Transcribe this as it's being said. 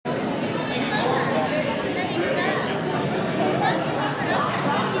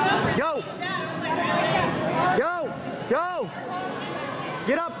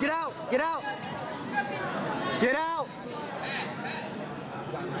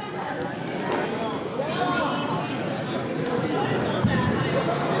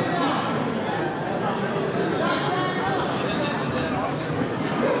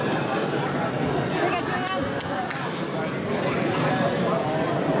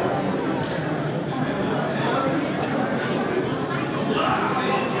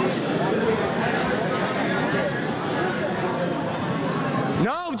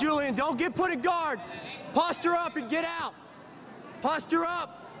Posture up and get out. Posture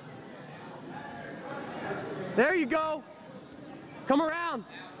up. There you go. Come around.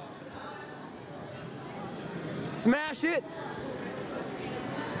 Smash it.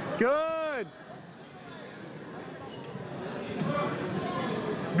 Good.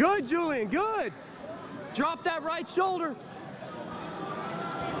 Good, Julian, good. Drop that right shoulder.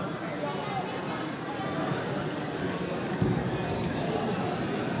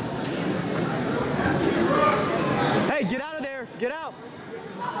 Hey, get out of there. Get out.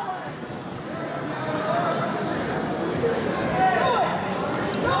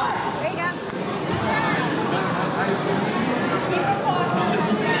 There you go. Keep her posture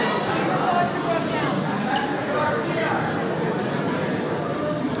broke down. Keep her posture broke down.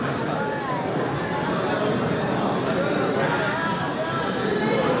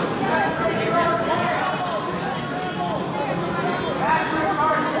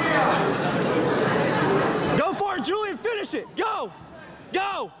 Go for it, Julian. Finish it. Go.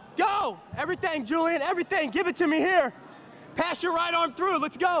 Go. Go. Everything, Julian. Everything. Give it to me here. Pass your right arm through.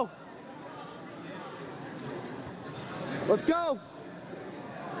 Let's go. Let's go.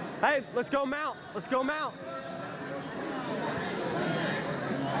 Hey, let's go mount. Let's go mount.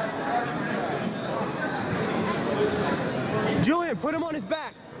 Julian, put him on his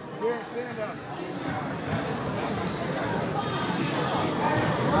back. Here, stand up.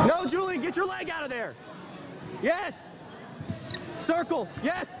 No, Julian, get your leg out of there. Yes. Circle.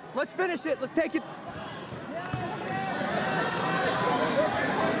 Yes. Let's finish it. Let's take it.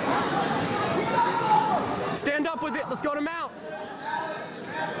 Stand up with it. Let's go to mount.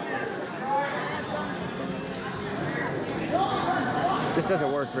 This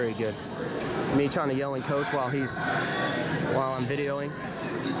doesn't work very good. Me trying to yell and coach while I'm videoing.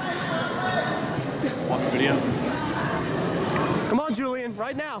 Watch video. Come on, Julian,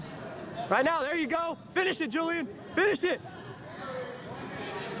 right now. Right now, there you go. Finish it, Julian. Finish it.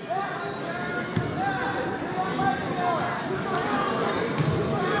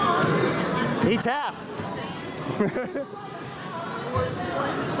 He tapped.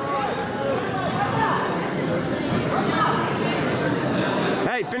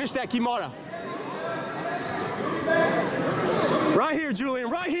 Hey, finish that Kimura. Right here, Julian,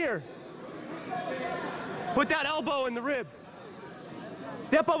 right here. Put that elbow in the ribs.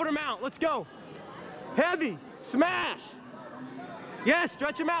 Step over to mount, let's go. Heavy, smash. Yes,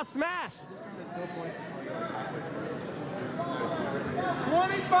 stretch him out, smash.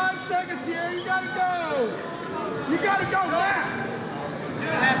 25 seconds here, you gotta go. You gotta go now.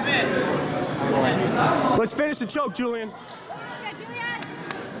 2.5 minutes. Let's finish the choke, Julian. Okay, Julian.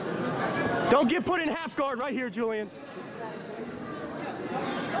 Don't get put in half guard right here, Julian.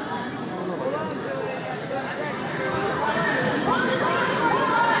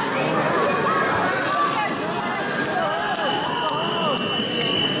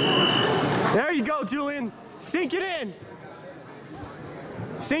 There you go, Julian. Sink it in.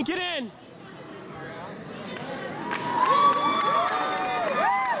 Sink it in.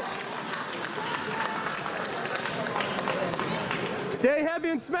 Stay heavy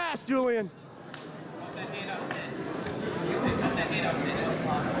and smash, Julian.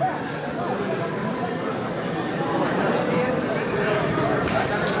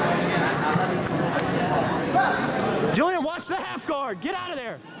 Julian, watch the half guard. Get out of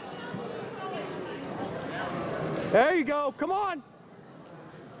there. There you go. Come on.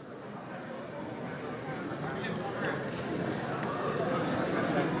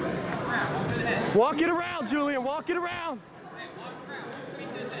 Walk it around, Julian. Walk it around.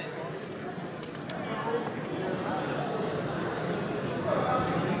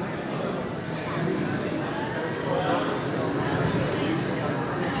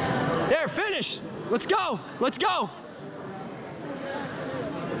 There, finish. Let's go. Let's go.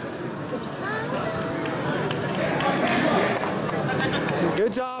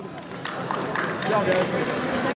 Good job. Good job, guys.